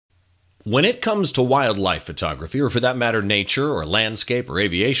When it comes to wildlife photography, or for that matter, nature or landscape or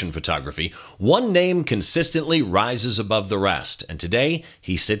aviation photography, one name consistently rises above the rest. And today,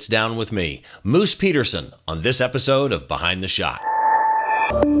 he sits down with me, Moose Peterson, on this episode of Behind the Shot.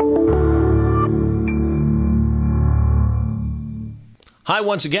 Hi,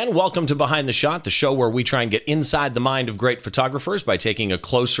 once again. Welcome to Behind the Shot, the show where we try and get inside the mind of great photographers by taking a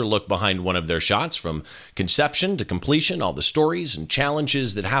closer look behind one of their shots from conception to completion, all the stories and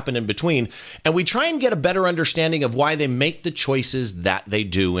challenges that happen in between. And we try and get a better understanding of why they make the choices that they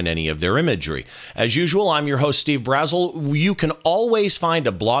do in any of their imagery. As usual, I'm your host, Steve Brazel. You can always find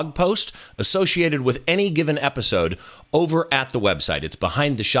a blog post associated with any given episode over at the website. It's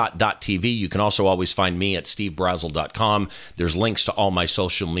behindtheshot.tv. You can also always find me at stevebrazel.com. There's links to all my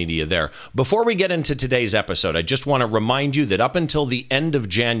social media there. Before we get into today's episode, I just want to remind you that up until the end of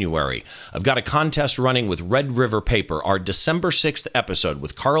January, I've got a contest running with Red River Paper, our December 6th episode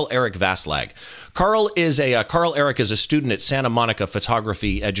with Carl Eric Vaslag. Carl Eric is a student at Santa Monica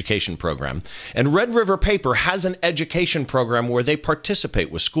Photography Education Program, and Red River Paper has an education program where they participate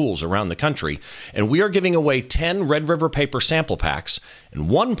with schools around the country, and we are giving away 10 Red River Paper sample packs, and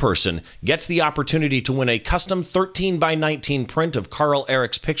one person gets the opportunity to win a custom 13 by 19 print of Carl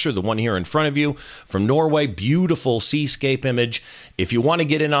Eric's picture, the one here in front of you, from Norway. Beautiful seascape image. If you want to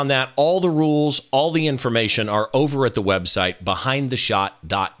get in on that, all the rules, all the information are over at the website,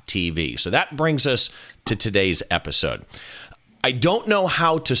 behindtheshot.tv. So that brings us to today's episode. I don't know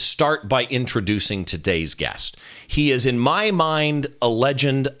how to start by introducing today's guest. He is, in my mind, a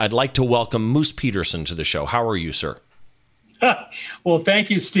legend. I'd like to welcome Moose Peterson to the show. How are you, sir? Well,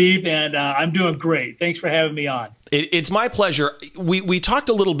 thank you, Steve, and I'm doing great. Thanks for having me on. It's my pleasure. We talked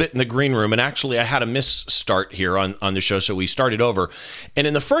a little bit in the green room, and actually I had a misstart here on the show, so we started over. And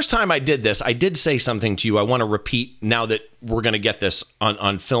in the first time I did this, I did say something to you I want to repeat now that we're going to get this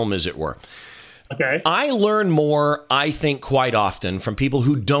on film, as it were. Okay. I learn more, I think, quite often from people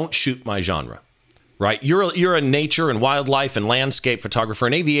who don't shoot my genre. Right, you're a nature and wildlife and landscape photographer,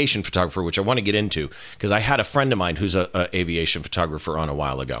 an aviation photographer, which I want to get into because I had a friend of mine who's a aviation photographer on a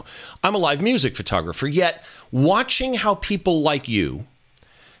while ago. I'm a live music photographer, yet watching how people like you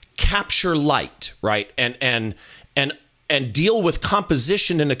capture light, right, and deal with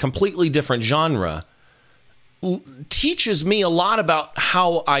composition in a completely different genre teaches me a lot about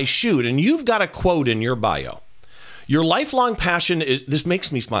how I shoot. And you've got a quote in your bio. Your lifelong passion is, this makes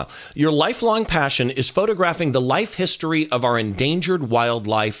me smile, your lifelong passion is photographing the life history of our endangered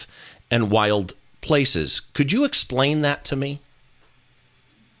wildlife and wild places. Could you explain that to me?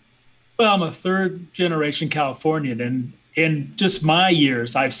 Well, I'm a third generation Californian, and in just my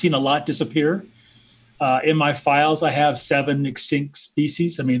years, I've seen a lot disappear. In my files, I have 7 extinct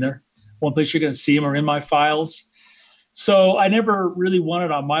species. I mean, they're one place you're going to see them are in my files. So I never really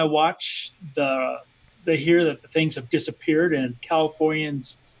wanted on my watch they hear that the things have disappeared, and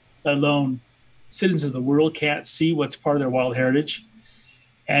Californians, let alone citizens of the world, can't see what's part of their wild heritage.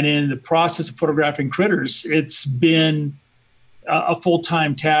 And in the process of photographing critters, it's been a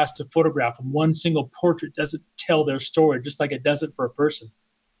full-time task to photograph them. One single portrait doesn't tell their story, just like it doesn't for a person.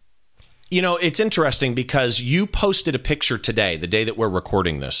 You know, it's interesting because you posted a picture today, the day that we're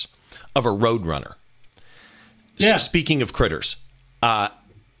recording this, of a roadrunner. Yeah. Speaking of critters,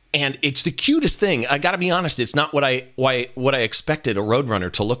 and it's the cutest thing. I got to be honest; it's not what I expected a roadrunner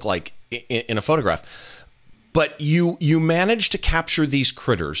to look like in a photograph. But you managed to capture these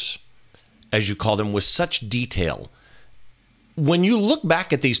critters, as you call them, with such detail. When you look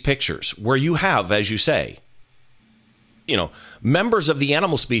back at these pictures, where you have, as you say, members of the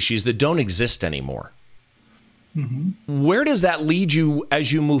animal species that don't exist anymore, where does that lead you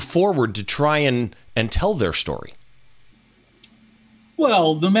as you move forward to try and tell their story?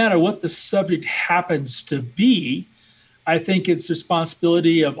 Well, no matter what the subject happens to be, I think it's the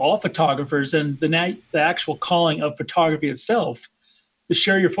responsibility of all photographers and the actual calling of photography itself to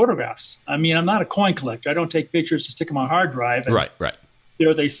share your photographs. I mean, I'm not a coin collector. I don't take pictures to stick on my hard drive. And right.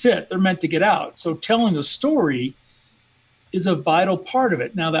 There they sit. They're meant to get out. So telling the story is a vital part of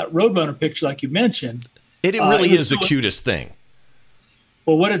it. Now, that Roadrunner picture, like you mentioned, it really is the cutest thing.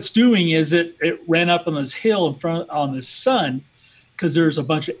 Well, what it's doing is it ran up on this hill in front on the sun, because there's a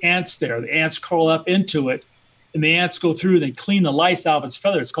bunch of ants there. The ants crawl up into it, and the ants go through and they clean the lice out of its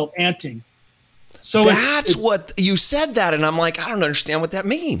feathers. It's called anting. So that's what you said that, and I'm like, I don't understand what that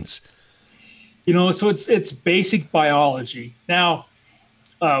means. So it's basic biology. Now,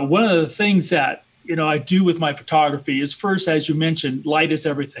 one of the things that I do with my photography is, first, as you mentioned, light is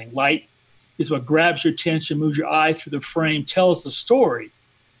everything. Light is what grabs your attention, moves your eye through the frame, tells the story.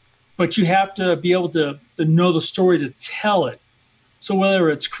 But you have to be able to know the story to tell it. So whether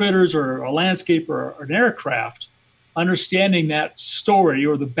it's critters or a landscape or an aircraft, understanding that story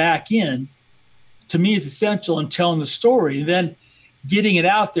or the back end, to me, is essential in telling the story. And then getting it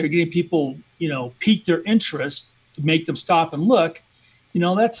out there, getting people, pique their interest to make them stop and look.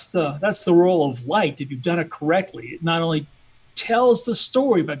 That's the role of light. If you've done it correctly, it not only tells the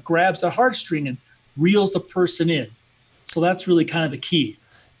story, but grabs the heartstring and reels the person in. So that's really kind of the key.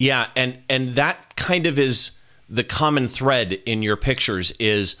 Yeah, and that kind of is the common thread in your pictures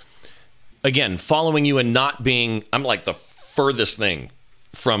is, again, following you and not being, I'm like the furthest thing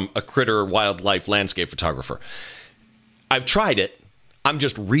from a critter, wildlife, landscape photographer. I've tried it. I'm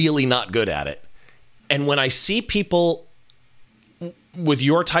just really not good at it. And when I see people with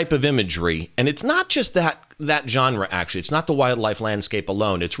your type of imagery, and it's not just that genre, actually, it's not the wildlife landscape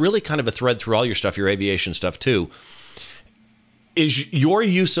alone. It's really kind of a thread through all your stuff, your aviation stuff too. Is your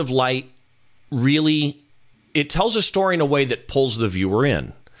use of light really, it tells a story in a way that pulls the viewer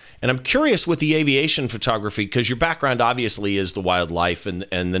in. And I'm curious with the aviation photography, because your background obviously is the wildlife and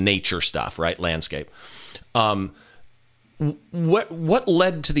the nature stuff, right? Landscape. What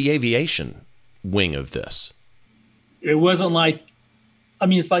led to the aviation wing of this? It wasn't like,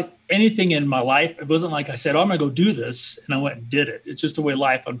 it's like anything in my life. It wasn't like I said, I'm going to go do this, and I went and did it. It's just the way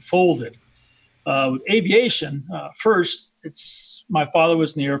life unfolded. With aviation, first, my father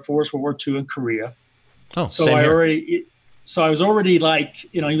was in the Air Force, World War II in Korea. Oh, so same here. I was already like,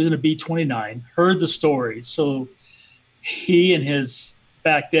 he was in a B-29, heard the stories. So he and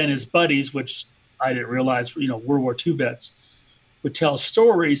back then his buddies, which I didn't realize, World War II vets, would tell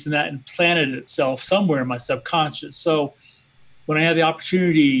stories, and that implanted itself somewhere in my subconscious. So when I had the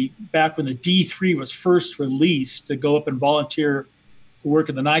opportunity back when the D3 was first released to go up and volunteer to work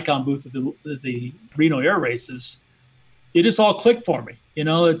in the Nikon booth at the Reno Air Races, it just all clicked for me.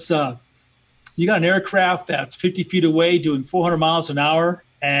 It's you got an aircraft that's 50 feet away doing 400 miles an hour,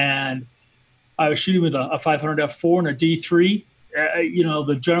 and I was shooting with a 500 F4 and a D3.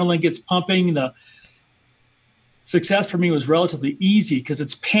 The adrenaline gets pumping. The success for me was relatively easy because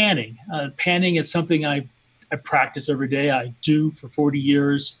it's panning. Panning is something I practice every day. I do for 40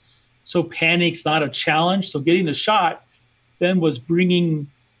 years. So panning's not a challenge. So getting the shot then was bringing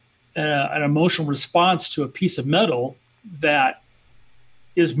an emotional response to a piece of metal that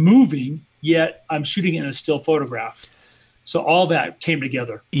is moving, yet I'm shooting it in a still photograph. So all that came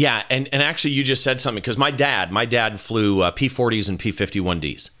together. Yeah, and actually you just said something, because my dad flew P-40s and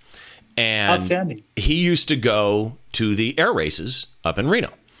P-51Ds. And outstanding. He used to go to the air races up in Reno.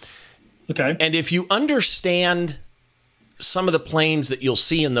 Okay. And if you understand some of the planes that you'll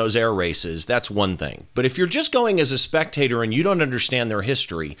see in those air races, that's one thing. But if you're just going as a spectator and you don't understand their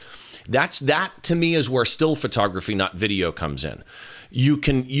history, that to me is where still photography, not video, comes in. You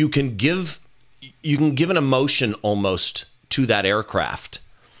can give an emotion almost to that aircraft,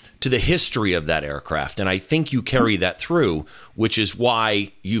 to the history of that aircraft. And I think you carry that through, which is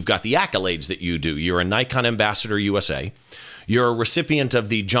why you've got the accolades that you do. You're a Nikon Ambassador USA. You're a recipient of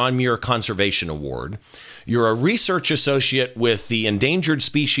the John Muir Conservation Award. You're a research associate with the Endangered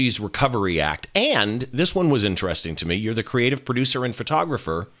Species Recovery Act. And this one was interesting to me. You're the creative producer and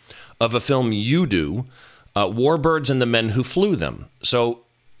photographer of a film you do, Warbirds and the Men Who Flew Them. So,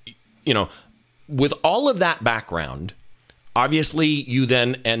 with all of that background, obviously you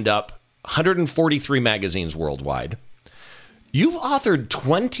then end up 143 magazines worldwide. You've authored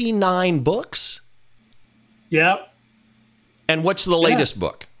 29 books? Yep. And what's the latest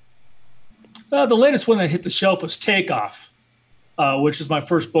book? The latest one that hit the shelf was Takeoff, which is my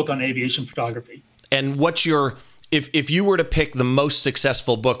first book on aviation photography. And what's your, if you were to pick the most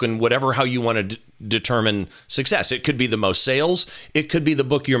successful book, and whatever how you want to determine success, it could be the most sales, it could be the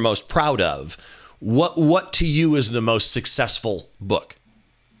book you're most proud of. What to you is the most successful book?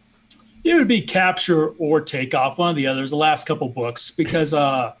 It would be Capture or Takeoff, one of the others, the last couple books, because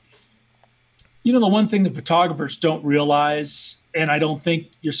the one thing that photographers don't realize, and I don't think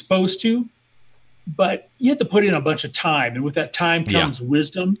you're supposed to, but you have to put in a bunch of time, and with that time comes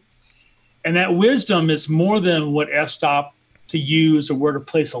wisdom. And that wisdom is more than what f-stop to use or where to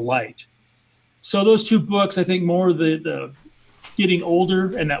place a light. So those two books, I think more the getting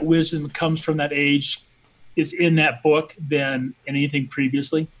older and that wisdom comes from that age is in that book than anything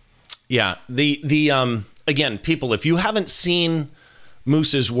previously. Yeah. Again, people, if you haven't seen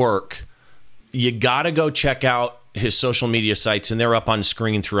Moose's work, you got to go check out his social media sites, and they're up on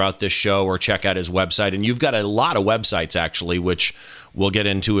screen throughout this show, or check out his website. And you've got a lot of websites, actually, which we'll get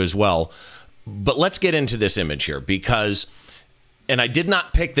into as well. But let's get into this image here, because, and I did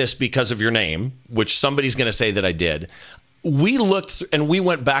not pick this because of your name, which somebody's going to say that I did. we looked and we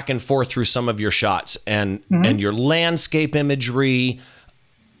went back and forth through some of your shots, and your landscape imagery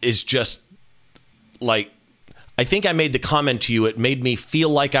is just like, I think I made the comment to you, it made me feel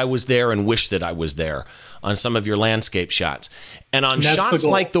like I was there and wish that I was there on some of your landscape shots. And on shots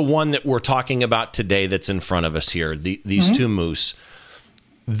like the one that we're talking about today that's in front of us here, these two moose,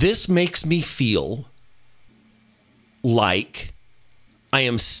 this makes me feel like I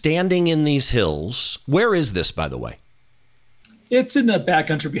am standing in these hills. Where is this, by the way? It's in the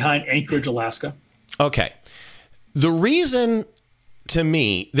backcountry behind Anchorage, Alaska. Okay. The reason, to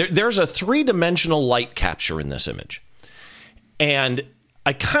me, there's a three-dimensional light capture in this image. And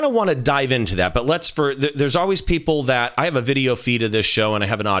I kind of want to dive into that, but there's always people that, I have a video feed of this show and I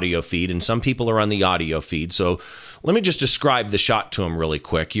have an audio feed, and some people are on the audio feed. So let me just describe the shot to them really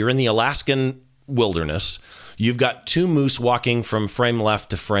quick. You're in the Alaskan wilderness. You've got two moose walking from frame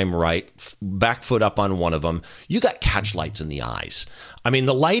left to frame right, back foot up on one of them. You got catch lights in the eyes. I mean,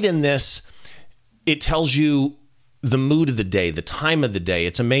 the light in this, it tells you the mood of the day, the time of the day.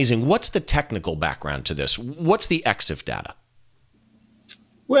 It's amazing. What's the technical background to this? What's the EXIF data?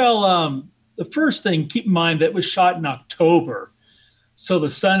 Well, the first thing, keep in mind that was shot in October. So the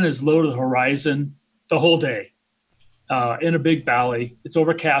sun is low to the horizon the whole day in a big valley. It's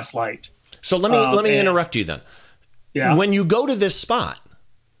overcast light. So let me interrupt you then. Yeah. When you go to this spot,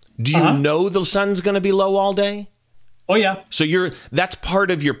 do you know the sun's going to be low all day? Oh yeah. So that's part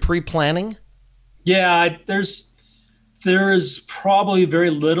of your pre-planning? Yeah, there is probably very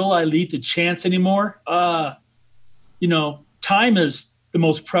little I leave to chance anymore. You know, time is the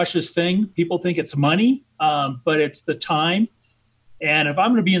most precious thing. People think it's money, but it's the time. And if I'm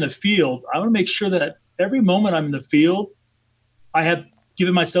going to be in the field, I want to make sure that every moment I'm in the field, I have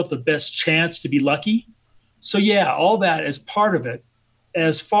given myself the best chance to be lucky. So yeah, all that is part of it.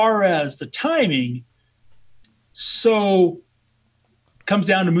 As far as the timing, so it comes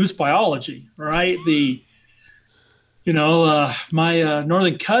down to moose biology, right? My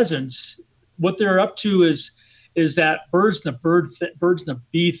northern cousins, what they're up to is that birds and the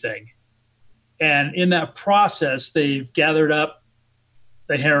bee thing. And in that process, they've gathered up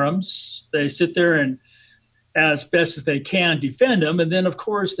the harems. They sit there and, as best as they can, defend them. And then, of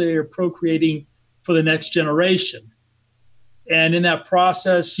course, they are procreating for the next generation. And in that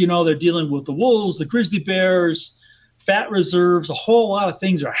process, you know, they're dealing with the wolves, the grizzly bears, fat reserves, a whole lot of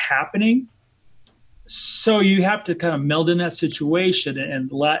things are happening. So you have to kind of meld in that situation and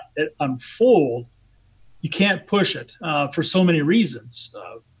let it unfold. You can't push it for so many reasons.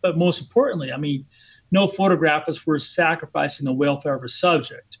 But most importantly, I mean, no photograph is worth sacrificing the welfare of a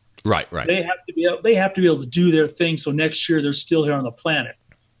subject. Right. They have to be able to do their thing so next year they're still here on the planet.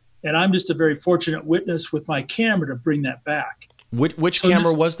 And I'm just a very fortunate witness with my camera to bring that back. Which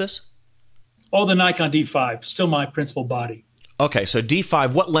camera was this? Oh, the Nikon D5, still my principal body. Okay, so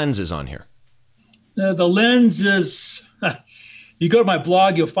D5, what lens is on here? The lens is, you go to my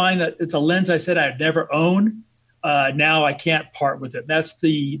blog, you'll find that it's a lens I said I'd never own. Now I can't part with it. That's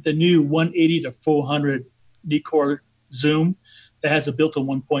the new 180 to 400 Nikkor zoom that has a built-in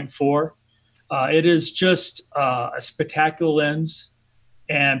 1.4. It is just a spectacular lens.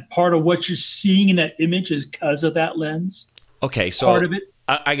 And part of what you're seeing in that image is because of that lens. Okay, so part of it.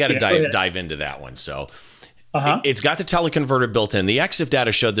 I got to dive into that one. So it's got the teleconverter built in. The EXIF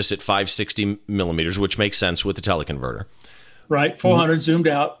data showed this at 560 millimeters, which makes sense with the teleconverter. Right, 400 zoomed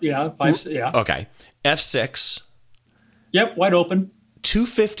out. Yeah, Okay, f6. Yep, wide open.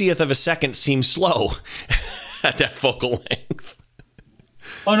 2/50th of a second seems slow at that focal length.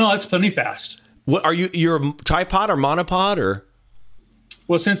 Oh no, that's plenty fast. What are you? You're a tripod or monopod or?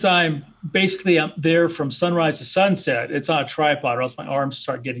 Well, since I'm there from sunrise to sunset, it's on a tripod, or else my arms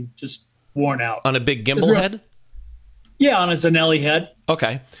start getting just worn out. On a big gimbal head? Yeah, on a Zanelli head.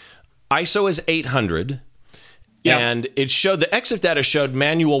 Okay. ISO is 800. Yep. And it showed, the EXIF data showed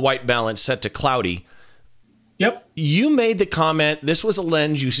manual white balance set to cloudy. Yep. You made the comment, this was a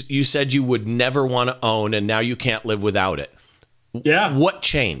lens you said you would never want to own, and now you can't live without it. Yeah. What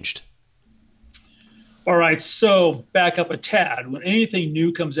changed? All right, so back up a tad. When anything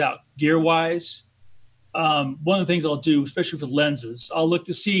new comes out gear-wise, one of the things I'll do, especially for lenses, I'll look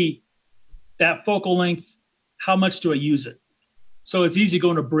to see that focal length, how much do I use it? So it's easy to go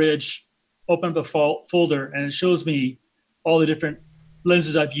into Bridge, open up the folder, and it shows me all the different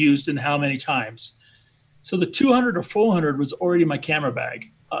lenses I've used and how many times. So the 200 or 400 was already in my camera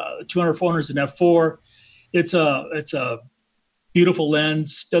bag. 200 400 is an f4. It's a beautiful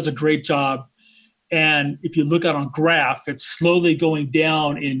lens, does a great job. And if you look out on graph, it's slowly going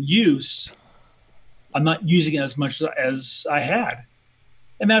down in use. I'm not using it as much as I had.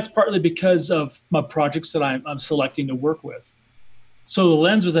 And that's partly because of my projects that I'm selecting to work with. So the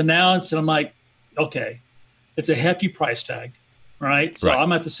lens was announced, and I'm like, okay, it's a hefty price tag, right? So I'm going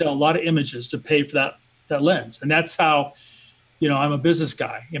to have to sell a lot of images to pay for that lens. And that's how, I'm a business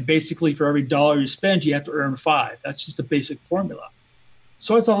guy. And basically for every dollar you spend, you have to earn 5. That's just a basic formula.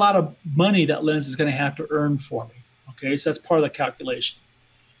 So it's a lot of money that lens is going to have to earn for me. Okay, so that's part of the calculation.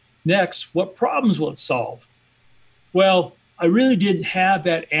 Next, what problems will it solve? Well, I really didn't have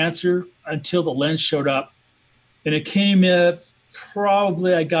that answer until the lens showed up. And it came in,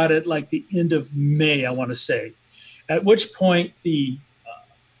 probably I got it like the end of May, I want to say. At which point the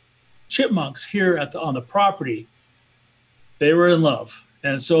chipmunks here on the property, they were in love.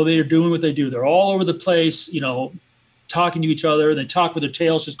 And so they're doing what they do. They're all over the place, talking to each other. They talk with their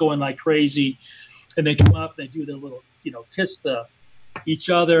tails just going like crazy. And they come up and they do their little, kiss each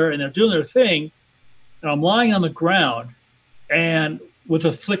other, and they're doing their thing. And I'm lying on the ground, and with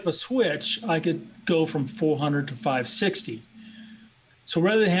a flick of a switch, I could go from 400 to 560. So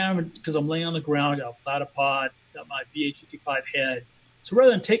rather than having, because I'm laying on the ground, I got a platypod, got my BH55 head. So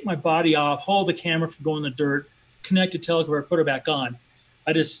rather than take my body off, hold the camera from going in the dirt, connect a teleconverter, put it back on,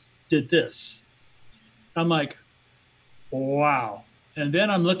 I just did this. I'm like, wow. And then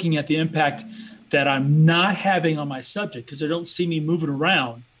I'm looking at the impact that I'm not having on my subject because they don't see me moving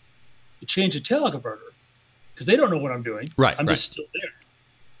around to change a teleconverter because they don't know what I'm doing. I'm just still there.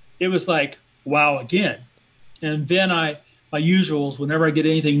 It was like, wow, again. And then my usuals, whenever I get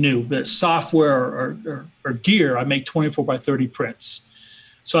anything new, but software or gear, I make 24 by 30 prints.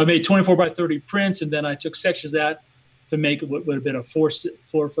 So I made 24 by 30 prints, and then I took sections of that to make what would have been a 4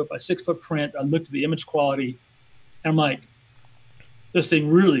 foot by 6 foot print. I looked at the image quality, and I'm like, this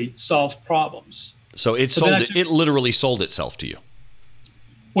thing really solves problems. So it literally sold itself to you.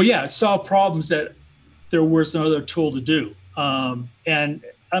 Well, yeah, it solved problems that there was no other tool to do. And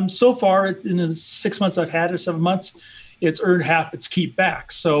I'm so far in the 6 months I've had it, 7 months, it's earned half its keep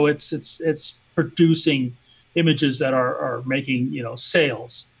back. So it's producing images that are making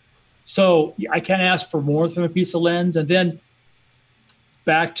sales. So I can't ask for more from a piece of lens. And then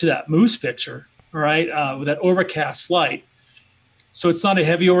back to that moose picture, right? With that overcast light. So it's not a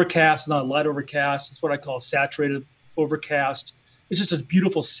heavy overcast, it's not a light overcast. It's what I call saturated overcast. It's just a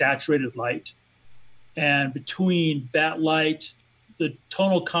beautiful saturated light. And between that light, the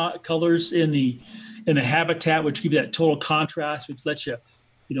tonal colors in the habitat, which give you that total contrast, which lets you,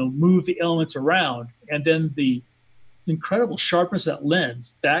 move the elements around, and then the incredible sharpness of that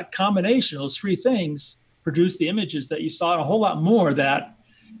lens, that combination, those three things produce the images that you saw and a whole lot more that,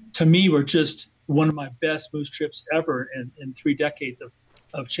 to me, were just one of my best moose trips ever in 3 decades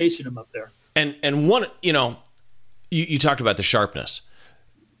of chasing them up there. And one, you talked about the sharpness.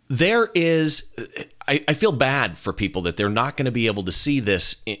 There is, I feel bad for people that they're not going to be able to see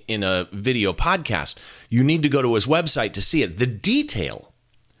this in a video podcast. You need to go to his website to see it. The detail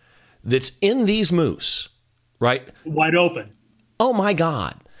that's in these moose, right? Wide open. Oh my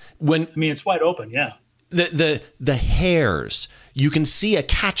God. It's wide open. Yeah. The hairs, you can see a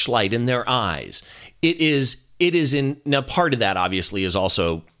catch light in their eyes. It is now part of that obviously is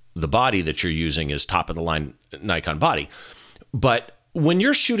also the body that you're using is top of the line Nikon body. But when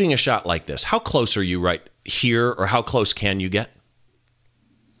you're shooting a shot like this, how close are you right here, or how close can you get?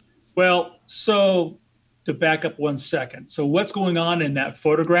 Well, so to back up 1 second. So what's going on in that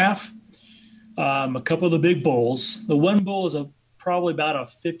photograph? A couple of the big bulls. The one bull is probably about a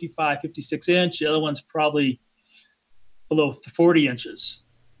 55, 56 inch. The other one's probably below 40 inches.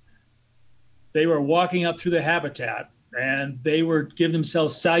 They were walking up through the habitat, and they were giving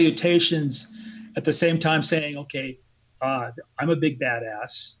themselves salutations at the same time saying, okay, I'm a big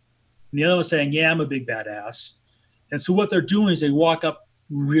badass. And the other one saying, yeah, I'm a big badass. And so what they're doing is they walk up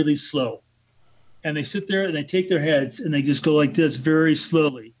really slow. And they sit there and they take their heads and they just go like this very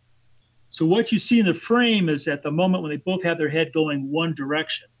slowly. So what you see in the frame is at the moment when they both have their head going one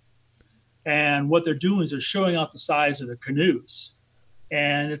direction. And what they're doing is they're showing off the size of the canoes.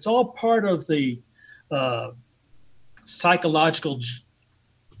 And it's all part of the psychological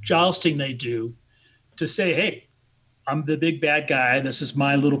jousting they do to say, hey, I'm the big bad guy. This is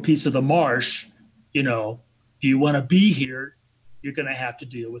my little piece of the marsh. Do you want to be here? You're going to have to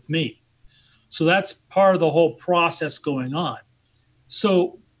deal with me. So that's part of the whole process going on.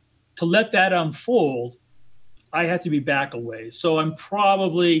 So to let that unfold, I have to be back away. So I'm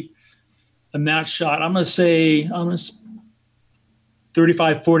probably in that shot, I'm going to say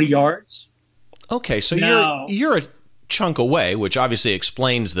 35, 40 yards. Okay, so now, you're a chunk away, which obviously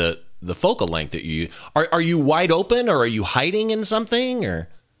explains the focal length that you are you wide open, or are you hiding in something, or?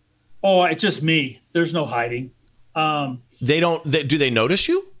 Oh, it's just me. There's no hiding. Do they notice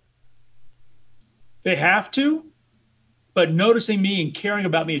you? They have to, but noticing me and caring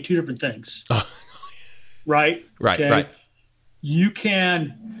about me are two different things. Right? Right. You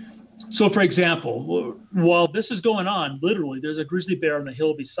can. So, for example, while this is going on, literally, there's a grizzly bear on the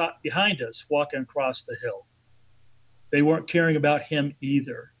hill behind us walking across the hill. They weren't caring about him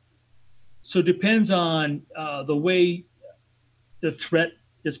either. So it depends on the way the threat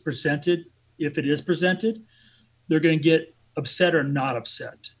is presented. If it is presented, they're going to get upset or not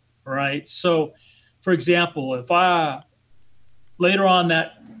upset, right? So, for example, if later on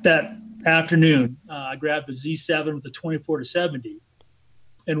that afternoon, I grabbed the Z7 with the 24-70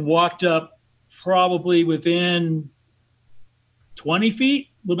 and walked up probably within 20 feet,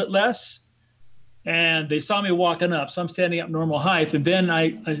 a little bit less, and they saw me walking up. So I'm standing up normal height, and then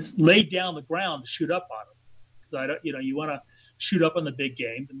I laid down the ground to shoot up on them because you want to shoot up on the big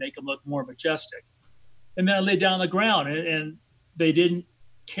game to make them look more majestic. And then I laid down on the ground, and they didn't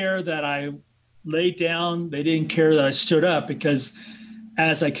care that I laid down. They didn't care that I stood up, because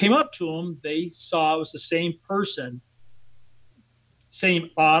as I came up to them, they saw it was the same person, same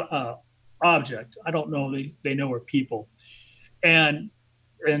object. I don't know. They know we're people. And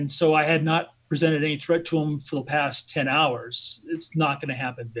so I had not presented any threat to them for the past 10 hours. It's not going to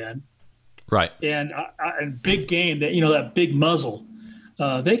happen then. Right. And big game, that big muzzle,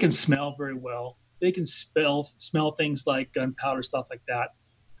 they can smell very well. They can smell things like gunpowder, stuff like that.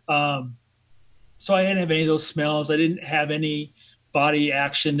 So I didn't have any of those smells. I didn't have any body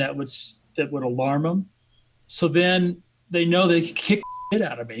action that would alarm them. So then they know they could kick the shit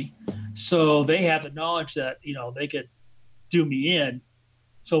out of me. So they have the knowledge that, they could do me in.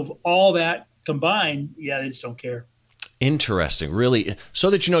 So all that combined, they just don't care. Interesting. Really. So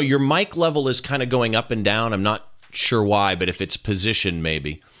that, your mic level is kind of going up and down. I'm not sure why, but if it's position,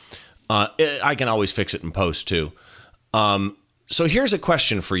 maybe. I can always fix it in post too. So here's a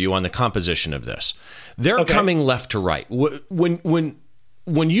question for you on the composition of this. They're coming left to right. When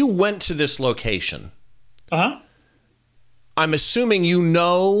you went to this location, I'm assuming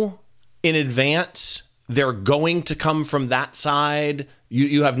in advance they're going to come from that side.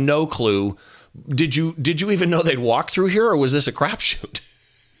 You have no clue. Did you even know they'd walk through here, or was this a crapshoot?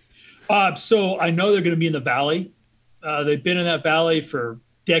 So I know they're going to be in the valley. They've been in that valley for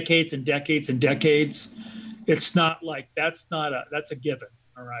decades and decades and decades. It's not like that's a given.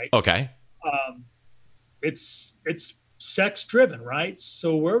 All right. Okay. It's sex driven, right?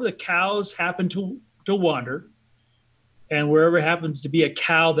 So wherever the cows happen to wander, and wherever happens to be a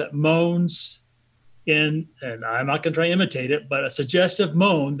cow that moans and I'm not going to try to imitate it, but a suggestive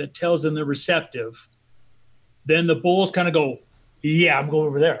moan that tells them they're receptive, then the bulls kind of go, yeah, I'm going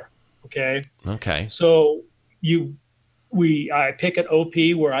over there. Okay. Okay. So I pick an OP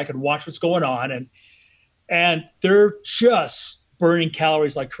where I can watch what's going on, and they're just burning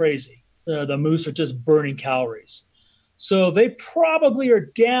calories like crazy. The moose are just burning calories. So they probably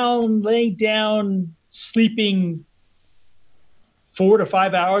are laying down, sleeping 4 to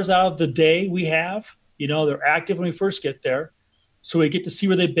 5 hours out of the day we have. They're active when we first get there. So we get to see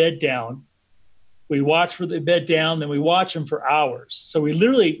where they bed down. We watch where they bed down, then we watch them for hours. So we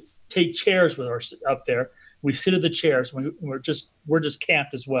literally take chairs with us up there. We sit at the chairs. We're just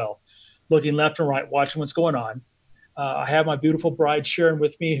camped as well, looking left and right, watching what's going on. I have my beautiful bride Sharon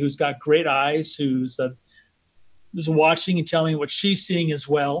with me, who's got great eyes, who's watching and telling me what she's seeing as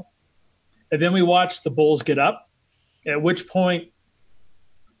well. And then we watch the bulls get up, at which point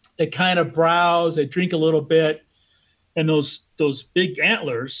they kind of browse, they drink a little bit, and those big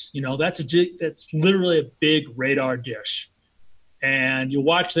antlers, that's literally a big radar dish. And you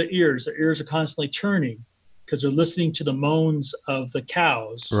watch their ears. Their ears are constantly turning because they're listening to the moans of the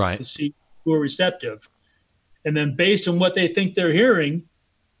cows, right, to see who are receptive. And then based on what they think they're hearing,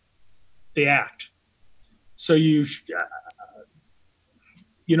 they act. So the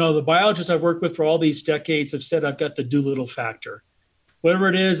biologists I've worked with for all these decades have said I've got the Doolittle factor. Whatever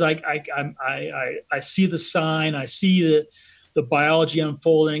it is, I see the sign, I see the biology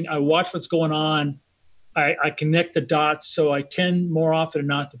unfolding, I watch what's going on, I connect the dots, so I tend more often than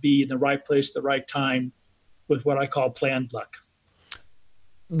not to be in the right place at the right time with what I call planned luck.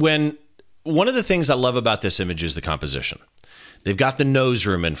 One of the things I love about this image is the composition. They've got the nose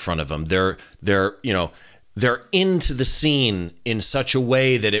room in front of them. They're into the scene in such a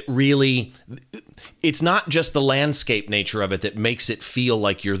way that it's not just the landscape nature of it that makes it feel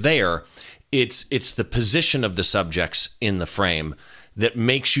like you're there. It's the position of the subjects in the frame that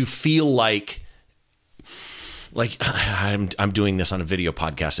makes you feel like I'm doing this on a video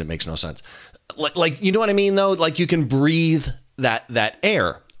podcast. It makes no sense. Like you know what I mean though? Like you can breathe that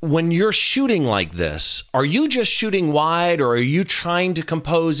air. when you're shooting like this, are you just shooting wide or are you trying to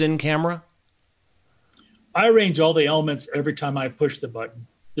compose in camera? I arrange all the elements every time I push the button.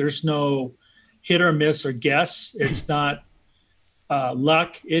 There's no hit or miss or guess. It's not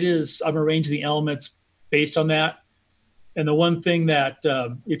luck. It is, I'm arranging the elements based on that. And the one thing that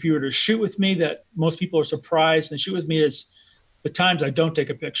if you were to shoot with me that most people are surprised and shoot with me is the times I don't take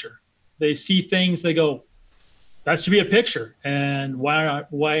a picture. They see things, they go, that should be a picture. And why,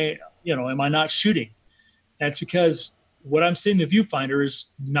 am I not shooting? That's because what I'm seeing in the viewfinder is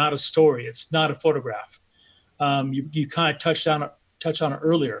not a story. It's not a photograph. You kind of touched on it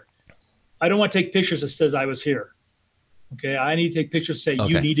earlier. I don't want to take pictures that says I was here. Okay. I need to take pictures that say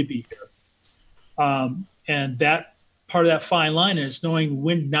you need to be here. And that part of that fine line is knowing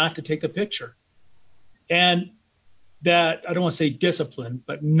when not to take the picture. And that, I don't want to say discipline,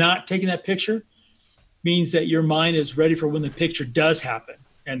 but not taking that picture means that your mind is ready for when the picture does happen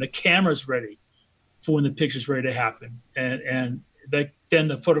and the camera's ready for when the picture's ready to happen. And then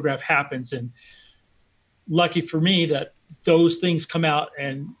the photograph happens. And lucky for me that those things come out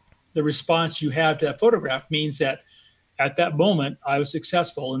and the response you have to that photograph means that at that moment I was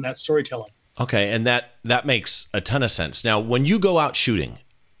successful in that storytelling. Okay, and that makes a ton of sense. Now, when you go out shooting,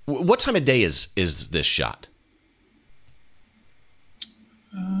 what time of day is this shot?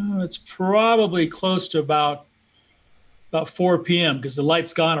 It's probably close to about 4 p.m. because the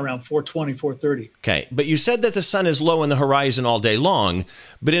light's gone around 4:20, 4:30. Okay, but you said that the sun is low in the horizon all day long,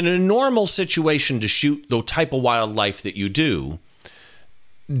 but in a normal situation to shoot the type of wildlife that you do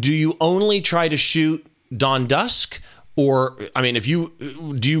you only try to shoot dawn dusk? Or, I mean,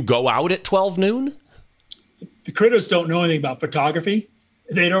 do you go out at 12 noon? The critters don't know anything about photography.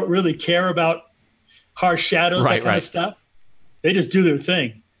 They don't really care about harsh shadows, that kind of stuff. They just do their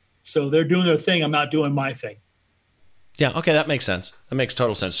thing. So they're doing their thing. I'm not doing my thing. Yeah. Okay. That makes sense. That makes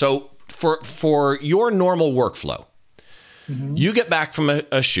total sense. So for your normal workflow, you get back from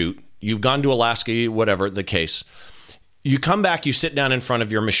a shoot, you've gone to Alaska, whatever the case, you come back, you sit down in front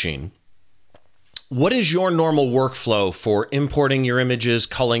of your machine. What is your normal workflow for importing your images,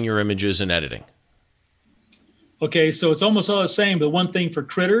 culling your images, and editing? Okay, so it's almost all the same, but one thing for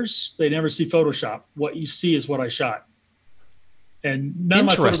critters, they never see Photoshop. What you see is what I shot. And none of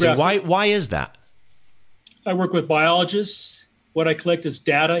my photographs. Why is that? I work with biologists. What I collect is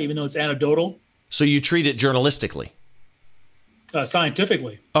data, even though it's anecdotal. So you treat it journalistically?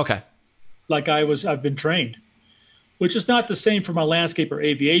 Scientifically. Okay. Like I've been trained, which is not the same for my landscape or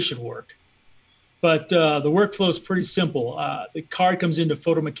aviation work. But the workflow is pretty simple. The card comes into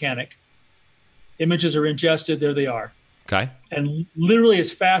Photomechanic. Images are ingested. There they are. Okay. And literally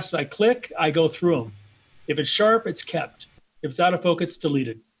as fast as I click, I go through them. If it's sharp, it's kept. If it's out of focus, it's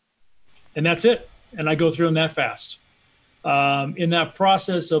deleted. And that's it. And I go through them that fast. In that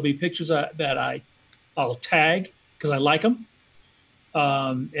process, there'll be pictures that I'll tag because I like them.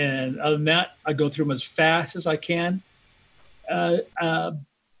 And other than that, I go through them as fast as I can.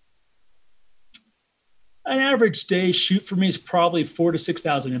 An average day shoot for me is probably 4,000 to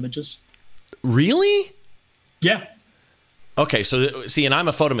 6,000 images. Really? Yeah. Okay, so see, and I'm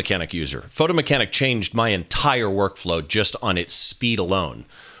a Photomechanic user. Photomechanic changed my entire workflow just on its speed alone,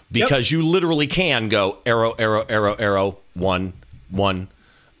 because you literally can go arrow, arrow, arrow, arrow, one.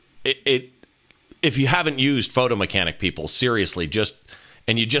 If you haven't used Photomechanic, people, seriously,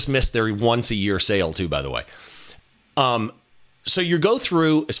 and you just missed their once a year sale too, by the way. So you go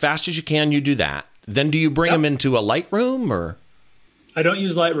through as fast as you can. You do that. Then do you bring them into a Lightroom or? I don't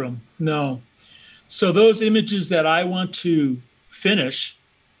use Lightroom. No. So those images that I want to finish,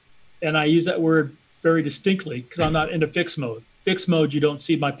 and I use that word very distinctly because I'm not into fixed mode. Fixed mode, you don't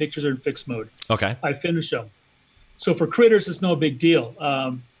see my pictures are in fixed mode. Okay. I finish them. So for critters, it's no big deal.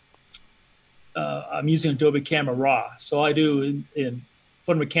 I'm using Adobe Camera Raw. So I do in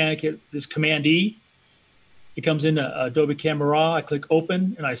Photomechanic, it is Command E. It comes into Adobe Camera Raw. I click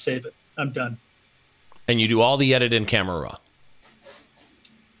open and I save it. I'm done. And you do all the edit in Camera Raw?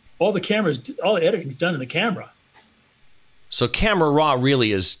 All the editing is done in the camera. So Camera Raw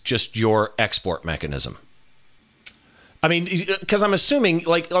really is just your export mechanism. I mean, because I'm assuming,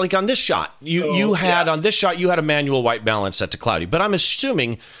 like on this shot, on this shot you had a manual white balance set to cloudy. But I'm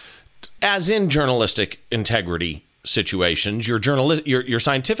assuming, as in journalistic integrity situations, your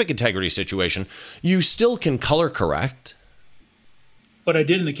scientific integrity situation, you still can color correct. But I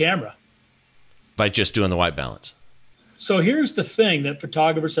did in the camera. By just doing the white balance. So here's the thing that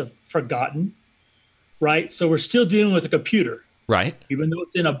photographers have forgotten, right? So we're still dealing with a computer. Right. Even though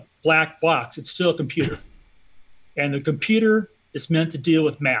it's in a black box, it's still a computer. And the computer is meant to deal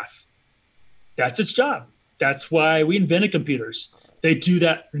with math. That's its job. That's why we invented computers. They do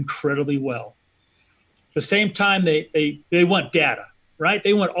that incredibly well. At the same time, they want data, right?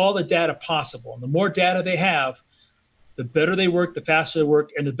 They want all the data possible. And the more data they have, the better they work, the faster they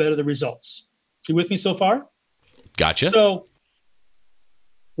work, and the better the results. So you with me so far? Gotcha. So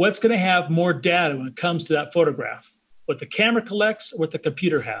what's going to have more data when it comes to that photograph? What the camera collects or what the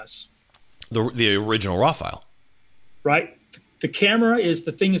computer has? The original raw file. Right? The camera is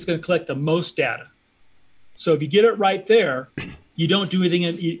the thing that's going to collect the most data. So if you get it right there, you don't do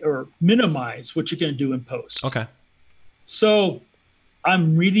anything or minimize what you're going to do in post. Okay. So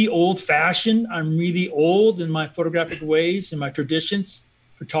I'm really old-fashioned. I'm really old in my photographic ways and my traditions.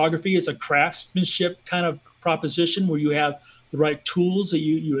 Photography is a craftsmanship kind of proposition where you have the right tools that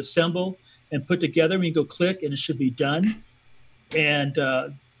you assemble and put together, and you go click, and it should be done. And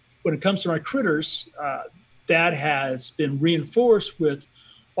when it comes to my critters, that has been reinforced with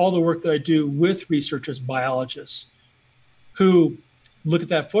all the work that I do with researchers, biologists, who look at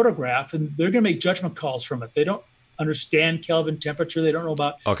that photograph, and they're going to make judgment calls from it. They don't understand Kelvin temperature. They don't know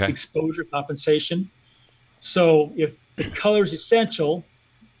about exposure compensation. So if the color is essential,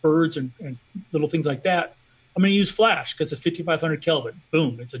 birds and little things like that, I'm going to use flash because it's 5,500 Kelvin.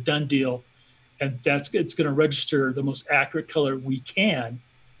 Boom, it's a done deal. And it's going to register the most accurate color we can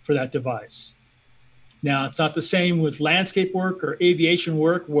for that device. Now, it's not the same with landscape work or aviation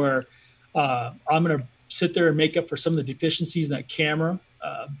work where I'm going to sit there and make up for some of the deficiencies in that camera.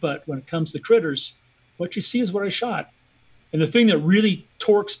 But when it comes to critters, what you see is what I shot. And the thing that really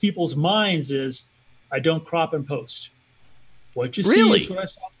torques people's minds is I don't crop and post. What you see is what I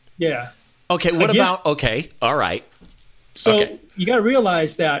saw. Yeah. Okay, what about, okay, all right. So you got to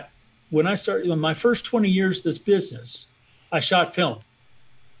realize that when I started, in my first 20 years of this business, I shot film,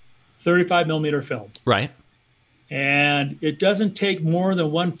 35 millimeter film. Right. And it doesn't take more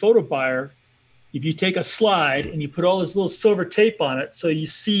than one photo buyer. If you take a slide and you put all this little silver tape on it, so you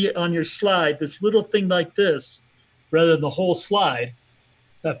see on your slide this little thing like this, rather than the whole slide,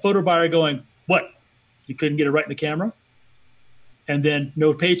 that photo buyer going, what? You couldn't get it right in the camera? And then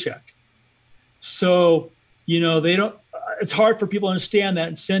no paycheck. So, they don't, it's hard for people to understand that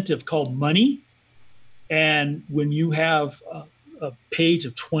incentive called money. And when you have a page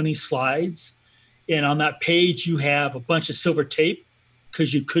of 20 slides, and on that page you have a bunch of silver tape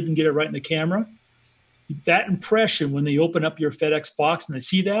because you couldn't get it right in the camera, that impression, when they open up your FedEx box and they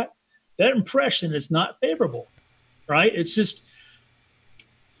see that impression is not favorable, right? It's just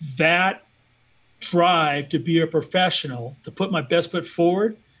that drive to be a professional, to put my best foot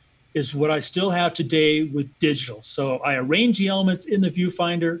forward, is what I still have today with digital. So I arrange the elements in the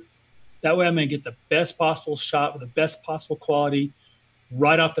viewfinder. That way I'm going to get the best possible shot with the best possible quality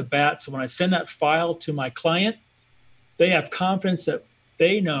right off the bat. So when I send that file to my client, they have confidence that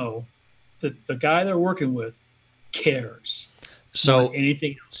they know that the guy they're working with cares. So more than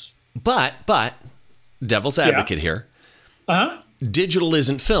anything else. But devil's advocate here. Digital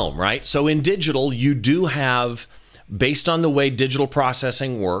isn't film, right? So in digital, you do have, based on the way digital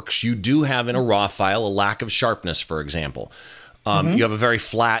processing works, you do have in a raw file a lack of sharpness, for example. You have a very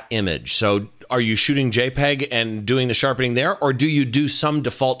flat image. So are you shooting JPEG and doing the sharpening there, or do you do some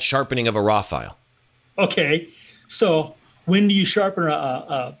default sharpening of a raw file? Okay. So when do you sharpen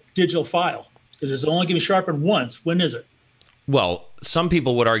a digital file? Because it's only going to be sharpened once. When is it? Well, some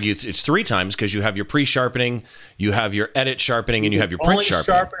people would argue it's 3 times because you have your pre-sharpening, you have your edit sharpening, and you have your print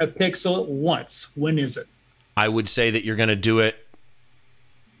sharpening. Only sharpen a pixel once. When is it? I would say that you're going to do it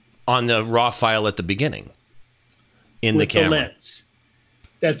on the raw file at the beginning in the camera. With the lens.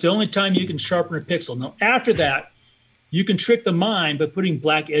 That's the only time you can sharpen a pixel. Now, after that, you can trick the mind by putting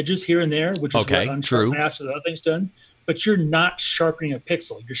black edges here and there, which is what unsharpened mask and other things done. But you're not sharpening a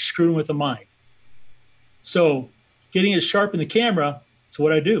pixel. You're screwing with the mind. So getting it sharp in the camera, it's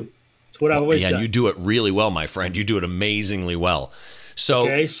what I do. It's what I've always done. Yeah, you do it really well, my friend. You do it amazingly well.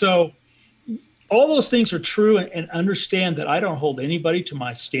 So, so all those things are true, and understand that I don't hold anybody to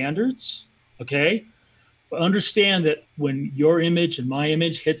my standards, okay? But understand that when your image and my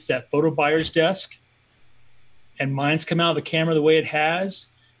image hits that photo buyer's desk and mine's come out of the camera the way it has,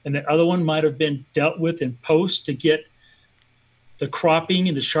 and that other one might have been dealt with in post to get the cropping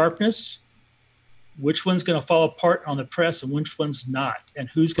and the sharpness, which one's going to fall apart on the press and which one's not, and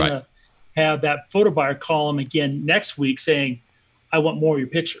who's going to have that photo buyer call them again next week saying, I want more of your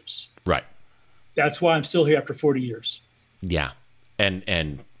pictures. Right. That's why I'm still here after 40 years. Yeah.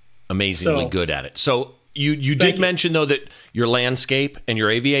 And amazingly good at it. So you did mention, though, that your landscape and your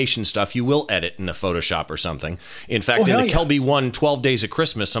aviation stuff, you will edit in a Photoshop or something. In fact, in the Kelby One 12 Days of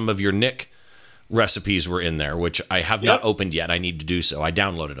Christmas, some of your Nick recipes were in there, which I have not opened yet. I need to do so. I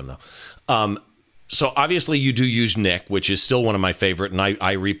downloaded them, though. So obviously you do use Nik, which is still one of my favorite, and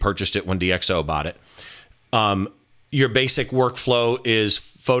I repurchased it when DxO bought it. Your basic workflow is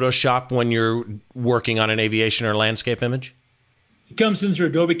Photoshop when you're working on an aviation or landscape image? It comes in through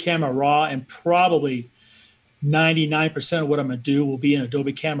Adobe Camera Raw, and probably 99% of what I'm going to do will be in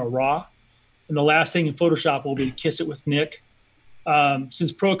Adobe Camera Raw. And the last thing in Photoshop will be kiss it with Nik.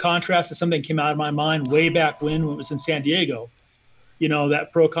 Since Pro Contrast is something that came out of my mind way back when it was in San Diego, you know,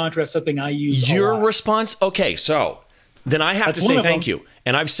 that Pro Contrast, something I use Your a lot. response? Okay, so then I have to say thank you.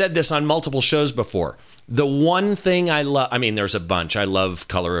 And I've said this on multiple shows before. The one thing I love, I mean, there's a bunch. I love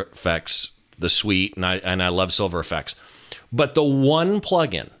Color Effects, the suite, and I love Silver Effects. But the one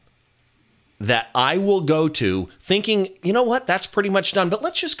plugin that I will go to thinking, you know what, that's pretty much done, but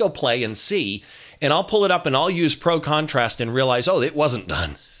let's just go play and see. And I'll pull it up and I'll use Pro Contrast and realize, oh, it wasn't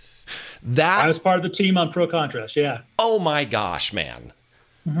done. I was part of the team on Pro Contrast, yeah. Oh my gosh, man.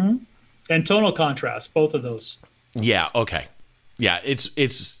 Mm-hmm. And tonal contrast, both of those. Yeah, okay. Yeah,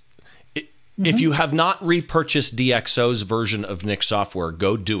 if you have not repurchased DxO's version of Nik software,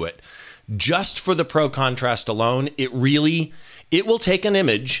 go do it. Just for the Pro Contrast alone, it will take an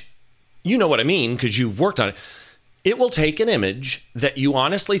image. You know what I mean, because you've worked on it. It will take an image that you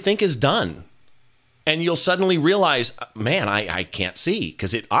honestly think is done. And you'll suddenly realize, man, I can't see,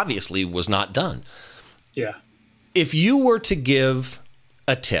 because it obviously was not done. Yeah. If you were to give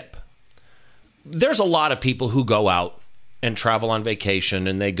a tip, there's a lot of people who go out and travel on vacation,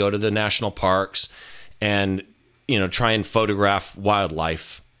 and they go to the national parks and, you know, try and photograph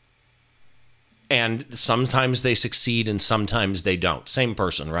wildlife. And sometimes they succeed and sometimes they don't. Same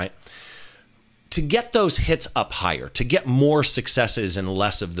person, right? To get those hits up higher, to get more successes and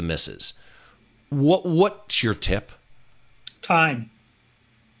less of the misses, what's your tip? Time.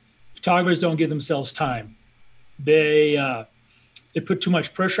 Photographers don't give themselves time. They put too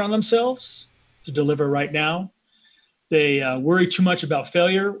much pressure on themselves to deliver right now. They worry too much about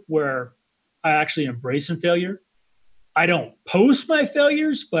failure, where I actually embrace in failure. I don't post my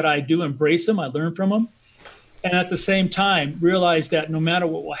failures, but I do embrace them. I learn from them. And at the same time, realize that no matter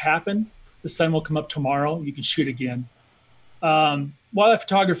what will happen, the sun will come up tomorrow. You can shoot again. Wildlife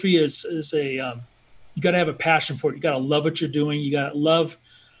photography is you got to have a passion for it. You got to love what you're doing. You got to love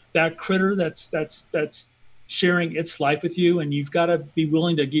that critter that's sharing its life with you. And you've got to be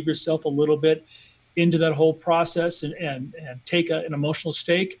willing to give yourself a little bit into that whole process and take an emotional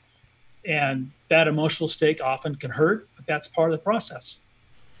stake. And that emotional stake often can hurt, but that's part of the process.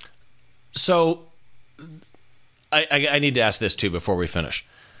 So I need to ask this too before we finish.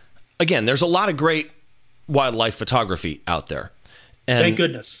 Again, there's a lot of great wildlife photography out there. And, thank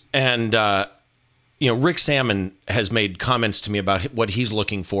goodness. And, you know, Rick Salmon has made comments to me about what he's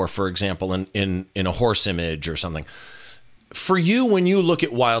looking for example, in a horse image or something. For you, when you look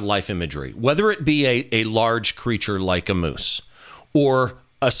at wildlife imagery, whether it be a large creature like a moose or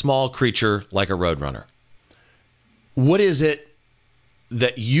a small creature like a roadrunner, what is it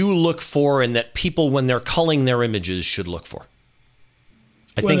that you look for and that people, when they're culling their images, should look for?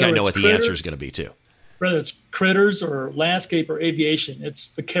 I think I know what the answer is going to be too. Whether it's critters or landscape or aviation, it's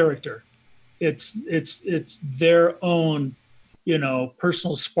the character. It's their own, you know,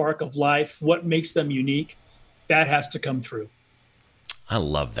 personal spark of life. What makes them unique? That has to come through. I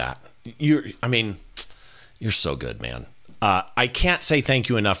love that. You're so good, man. I can't say thank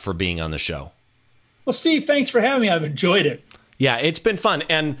you enough for being on the show. Well, Steve, thanks for having me. I've enjoyed it. Yeah, it's been fun.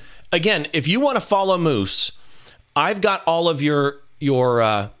 And again, if you want to follow Moose, I've got all of your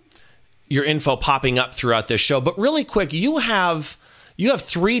info popping up throughout this show. But really quick, you have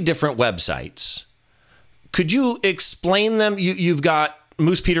 3 different websites. Could you explain them? You've got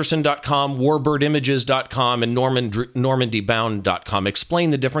moosepeterson.com, warbirdimages.com, and normandybound.com.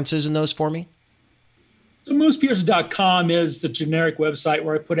 Explain the differences in those for me. So moosepeterson.com is the generic website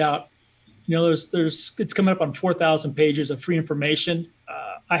where I put out, you know, it's coming up on 4,000 pages of free information.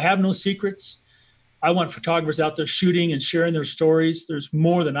 I have no secrets. I want photographers out there shooting and sharing their stories. There's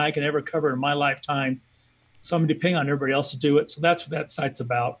more than I can ever cover in my lifetime. So I'm depending on everybody else to do it. So that's what that site's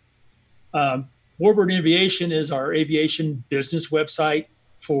about. Warbird Aviation is our aviation business website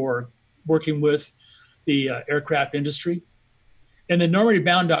for working with the aircraft industry. And then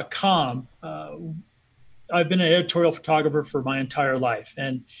normandybound.com, I've been an editorial photographer for my entire life.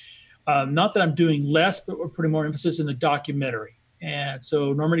 And not that I'm doing less, but we're putting more emphasis in the documentary. And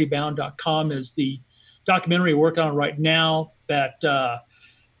so normandybound.com is the documentary we're working on right now that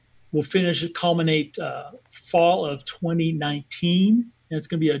will culminate fall of 2019. And it's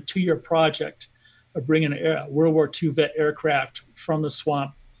going to be a 2-year project of bringing a World War II vet aircraft from the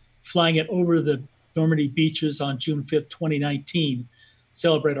swamp, flying it over the Normandy beaches on June 5th, 2019,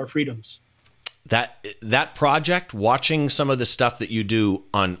 celebrate our freedoms. that project, watching some of the stuff that you do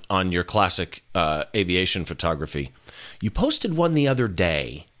on your classic aviation photography, you posted one the other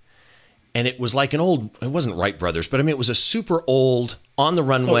day, and it was like an old, it wasn't Wright Brothers, but I mean, it was a super old on the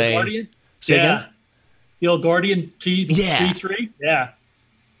runway. Guardian? Say again? The old Guardian Yeah. G3? Yeah.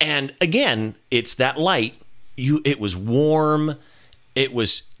 And again, it's that light. It was warm.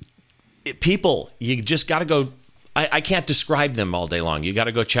 People, you just got to go. I can't describe them all day long. You got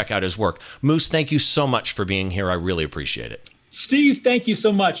to go check out his work. Moose, thank you so much for being here. I really appreciate it. Steve, thank you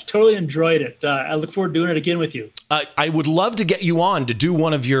so much. Totally enjoyed it. I look forward to doing it again with you. I would love to get you on to do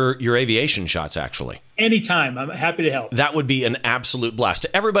one of your aviation shots, actually. Anytime. I'm happy to help. That would be an absolute blast.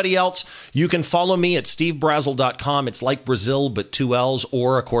 To everybody else, you can follow me at stevebrazill.com. It's like Brazil, but 2 L's,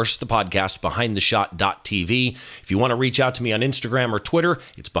 or, of course, the podcast, behindtheshot.tv. If you want to reach out to me on Instagram or Twitter,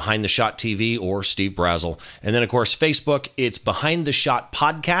 it's Behind the Shot TV or Steve Brazill. And then, of course, Facebook, it's Behind the Shot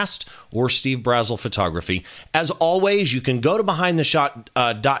Podcast or Steve Brazill Photography. As always, you can go to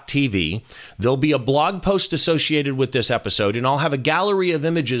behindtheshot.tv. There'll be a blog post associated with this episode, and I'll have a gallery of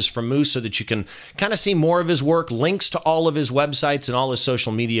images from Moose so that you can kind of see more of his work, links to all of his websites and all his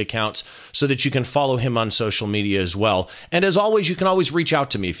social media accounts so that you can follow him on social media as well. And as always, you can always reach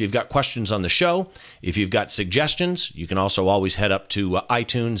out to me if you've got questions on the show. If you've got suggestions, you can also always head up to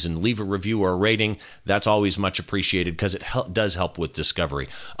iTunes and leave a review or a rating. That's always much appreciated because it does help with discovery.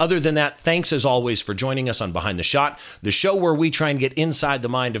 Other than that, thanks as always for joining us on Behind the Shot, the show where we try and get inside the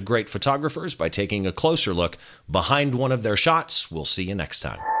mind of great photographers by taking a closer look behind one of their shots. We'll see you next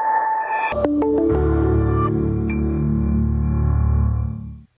time.